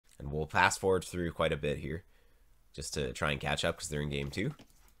And we'll fast forward through quite a bit here, just to try and catch up because they're in game 2.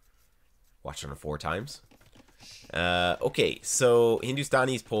 Watched on 4 times. Okay, so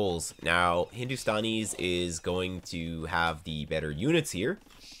Hindustani's Poles. Now, Hindustani's is going to have the better units here,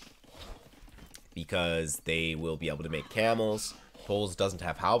 because they will be able to make camels. Poles doesn't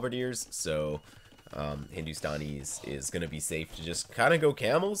have halberdiers, so Hindustani's is going to be safe to just kind of go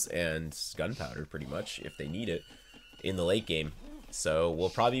camels and gunpowder, pretty much, if they need it, in the late game. So we'll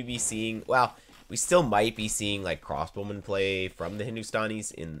probably be seeing, well, we still might be seeing like crossbowmen play from the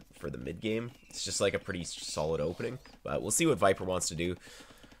Hindustanis for the mid game. It's just like a pretty solid opening, but we'll see what Viper wants to do.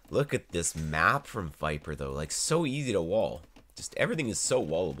 Look at this map from Viper though, like so easy to wall. Just everything is so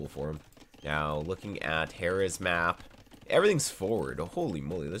wallable for him. Now looking at Hera's map, everything's forward. Oh, holy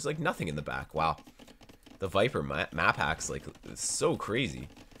moly, there's like nothing in the back. Wow, the Viper map hacks like it's so crazy.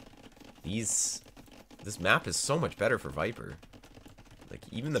 This map is so much better for Viper. Like,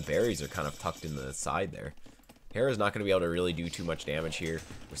 even the berries are kind of tucked in the side there. Hera's not going to be able to really do too much damage here.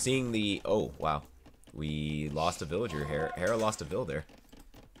 We're seeing the... Oh, wow. We lost a villager. Hera lost a vill there.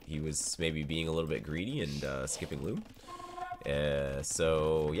 He was maybe being a little bit greedy and skipping loot.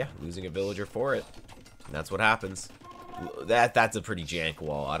 So, yeah, losing a villager for it. And that's what happens. That's a pretty jank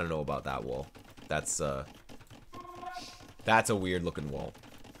wall. I don't know about that wall. That's a weird-looking wall.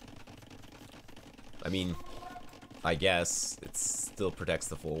 I mean... I guess it still protects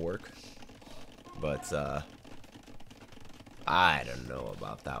the full work, but I don't know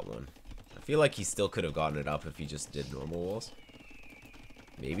about that one. I feel like he still could have gotten it up if he just did normal walls.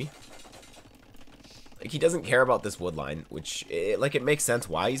 Maybe. Like, he doesn't care about this wood line, which it makes sense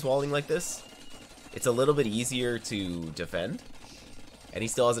why he's walling like this. It's a little bit easier to defend, and he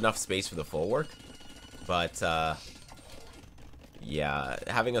still has enough space for the full work. But yeah,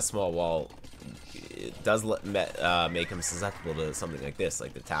 having a small wall, it does make him susceptible to something like this,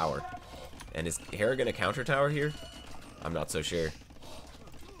 like the tower. And is Hera gonna counter tower here? I'm not so sure.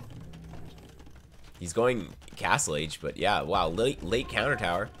 He's going Castle Age, but yeah, wow, late counter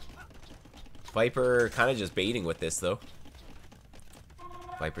tower. Viper kind of just baiting with this, though.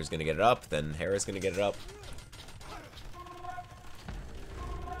 Viper's gonna get it up, then Hera's gonna get it up.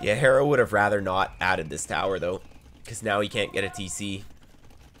 Yeah, Hera would have rather not added this tower, though, because now he can't get a TC.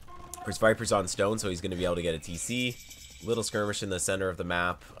 Of course, Viper's on stone, so he's going to be able to get a TC. Little skirmish in the center of the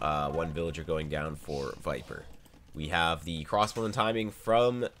map. One villager going down for Viper. We have the crossbowman timing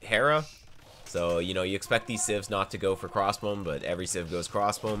from Hera. So, you know, you expect these civs not to go for crossbowman, but every civ goes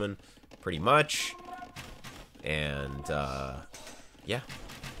crossbowman, pretty much. And, yeah.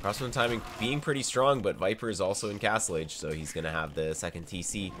 Crossbowman timing being pretty strong, but Viper is also in Castle Age, so he's going to have the second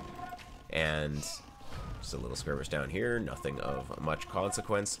TC. And... just a little skirmish down here, nothing of much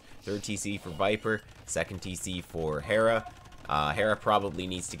consequence. Third TC for Viper, second TC for Hera. Hera probably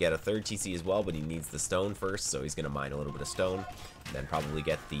needs to get a third TC as well, but he needs the stone first, so he's going to mine a little bit of stone, and then probably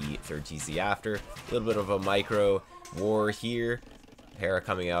get the third TC after. A little bit of a micro war here. Hera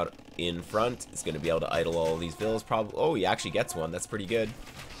coming out in front is going to be able to idle all of these villas. Probably. Oh, he actually gets one. That's pretty good.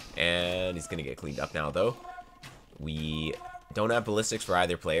 And he's going to get cleaned up now, though. We... don't have ballistics for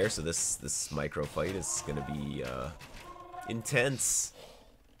either player, so this micro fight is gonna be intense.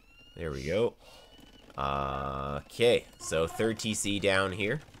 There we go. Okay, so third TC down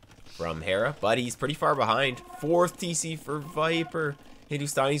here from Hera, but he's pretty far behind. Fourth TC for Viper.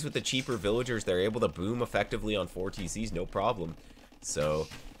 Hindustanis with the cheaper villagers, they're able to boom effectively on 4 TCs, no problem. So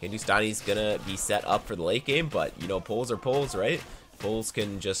Hindustani's gonna be set up for the late game, but you know, Poles are Poles, right? Poles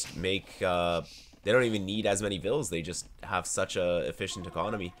can just make they don't even need as many vills. They just have such a efficient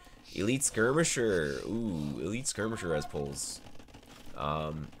economy. Elite Skirmisher. Ooh, Elite Skirmisher has Poles.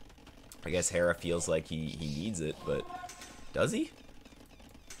 I guess Hera feels like he needs it, but does he?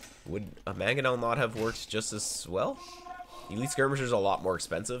 Would a Mangonel not have worked just as well? Elite Skirmisher's a lot more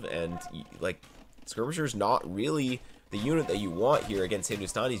expensive, and like Skirmisher's not really the unit that you want here against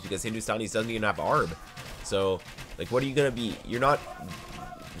Hindustanis, because Hindustanis doesn't even have ARB. So, like, what are you gonna be? You're not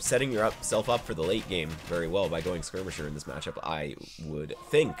setting yourself up for the late game very well by going Skirmisher in this matchup, I would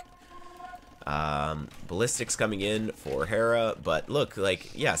think. Ballistics coming in for Hera, but look, like,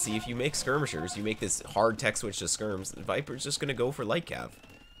 yeah, see, if you make Skirmishers, you make this hard tech switch to Skirms, Viper's just gonna go for light cav,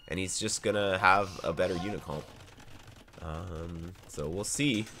 and he's just gonna have a better unit comp. So we'll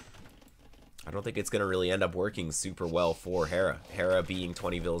see. I don't think it's gonna really end up working super well for Hera. Hera being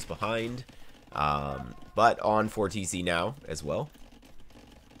 20 vills behind, but on 4 TC now as well.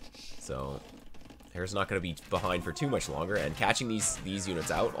 So Hera's not going to be behind for too much longer, and catching these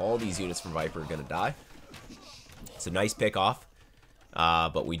units out, all these units from Viper are going to die. It's a nice pick off,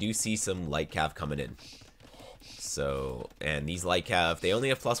 but we do see some light cav coming in. So, and these light cav, they only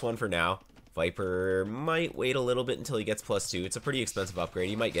have +1 for now. Viper might wait a little bit until he gets +2. It's a pretty expensive upgrade.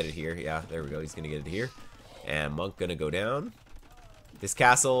 He might get it here. Yeah, there we go. He's going to get it here. And Monk going to go down. This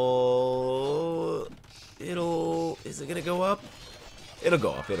castle, is it going to go up? It'll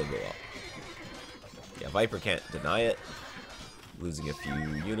go up. It'll go up. Yeah, Viper can't deny it. Losing a few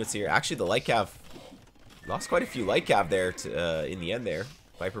units here. Actually, the light cav lost quite a few light cav there in the end there.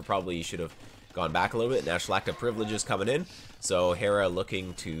 Viper probably should have gone back a little bit. Now Shlacta privileges coming in. So Hera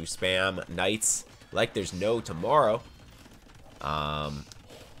looking to spam knights like there's no tomorrow.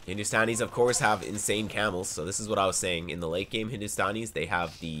 Hindustanis, of course, have insane camels. So this is what I was saying. In the late game, Hindustanis, they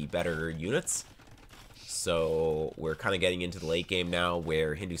have the better units. So we're kind of getting into the late game now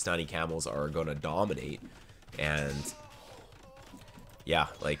where Hindustani camels are going to dominate. And yeah,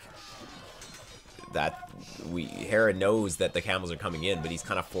 like that, Hera knows that the camels are coming in, but he's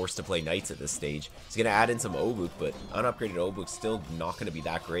kind of forced to play knights at this stage. He's going to add in some Obuk, but unupgraded Obuk's still not going to be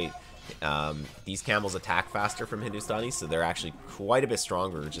that great. These camels attack faster from Hindustani, so they're actually quite a bit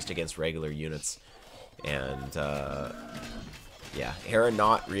stronger just against regular units. And yeah, Hera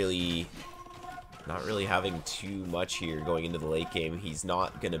not really having too much here going into the late game. He's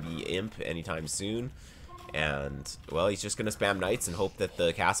not going to be Imp anytime soon. And, well, he's just going to spam knights and hope that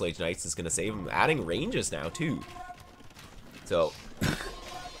the Castle Age Knights is going to save him. Adding ranges now, too. So,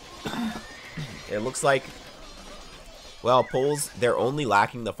 it looks like, well, Poles, they're only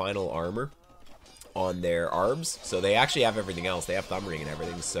lacking the final armor on their arbs. So they actually have everything else. They have Thumb Ring and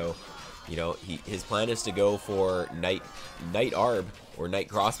everything. So, you know, his plan is to go for Knight Arb or Knight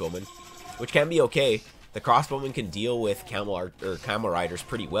Crossbowman, which can be okay. The Crossbowman can deal with Camel Riders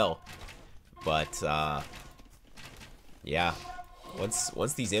pretty well. But, yeah,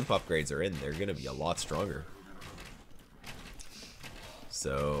 once these Imp upgrades are in, they're going to be a lot stronger.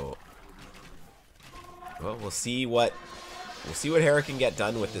 So, well, we'll see what Hera can get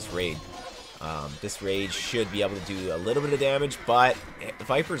done with this raid. This raid should be able to do a little bit of damage, but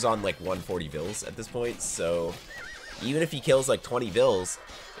Viper's on like 140 vills at this point, so even if he kills like 20 vills,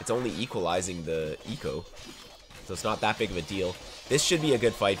 it's only equalizing the eco, so it's not that big of a deal. This should be a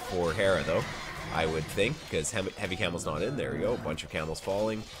good fight for Hera, though, I would think, because Heavy Camel's not in. There we go, a bunch of camels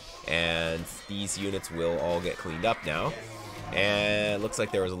falling, and these units will all get cleaned up now. And it looks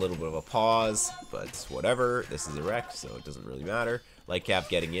like there was a little bit of a pause, but whatever. This is erect, so it doesn't really matter. Light Cap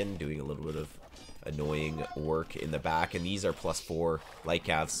getting in, doing a little bit of annoying work in the back, and these are +4 Light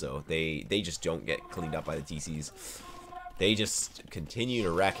Caps, so they just don't get cleaned up by the TCs. They just continue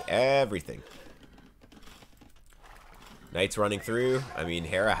to wreck everything. Knights running through. I mean,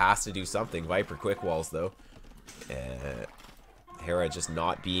 Hera has to do something. Viper quick walls, though. Hera just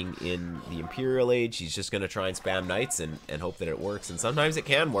not being in the Imperial Age. He's just going to try and spam Knights and hope that it works. And sometimes it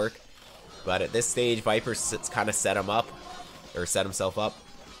can work. But at this stage, Viper kind of set himself up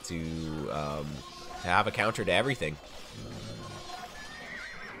to have a counter to everything.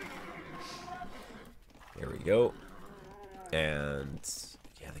 There we go. And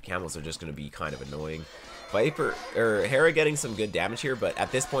yeah, the camels are just going to be kind of annoying. Hera getting some good damage here, but at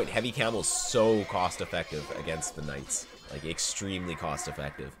this point, Heavy Camel is so cost-effective against the Knights. Like, extremely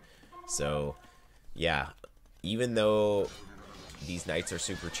cost-effective. So, yeah, even though these Knights are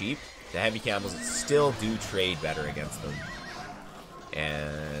super cheap, the Heavy Camels still do trade better against them.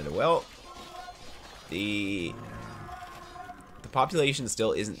 And, well, the population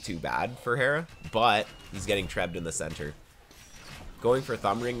still isn't too bad for Hera, but he's getting trebbed in the center. Going for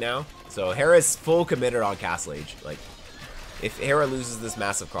Thumb Ring now. So Hera's full committed on Castle Age. Like, if Hera loses this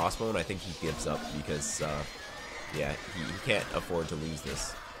massive crossbone, I think he gives up because, yeah, he can't afford to lose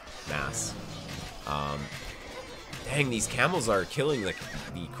this mass. Dang, these camels are killing the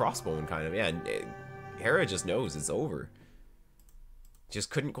crossbone kind of. Yeah, and Hera just knows it's over. Just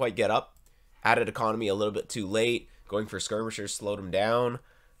couldn't quite get up. Added economy a little bit too late. Going for skirmishers slowed him down.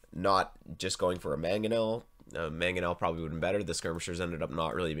 Not just going for a mangonel. Mangonel probably would have been better. The skirmishers ended up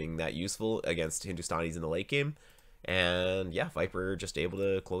not really being that useful against Hindustanis in the late game. And yeah, Viper just able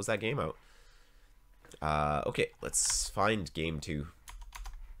to close that game out. Okay, let's find game 2.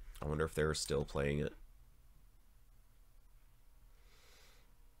 I wonder if they're still playing it.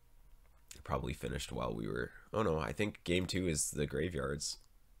 Probably finished while we were... Oh no, I think game 2 is the graveyards.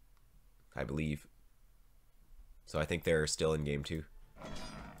 I believe. So I think they're still in game 2.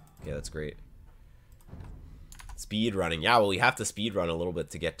 Yeah, that's great. Speed running. Yeah, well, we have to speed run a little bit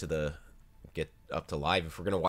to get up to live if we're gonna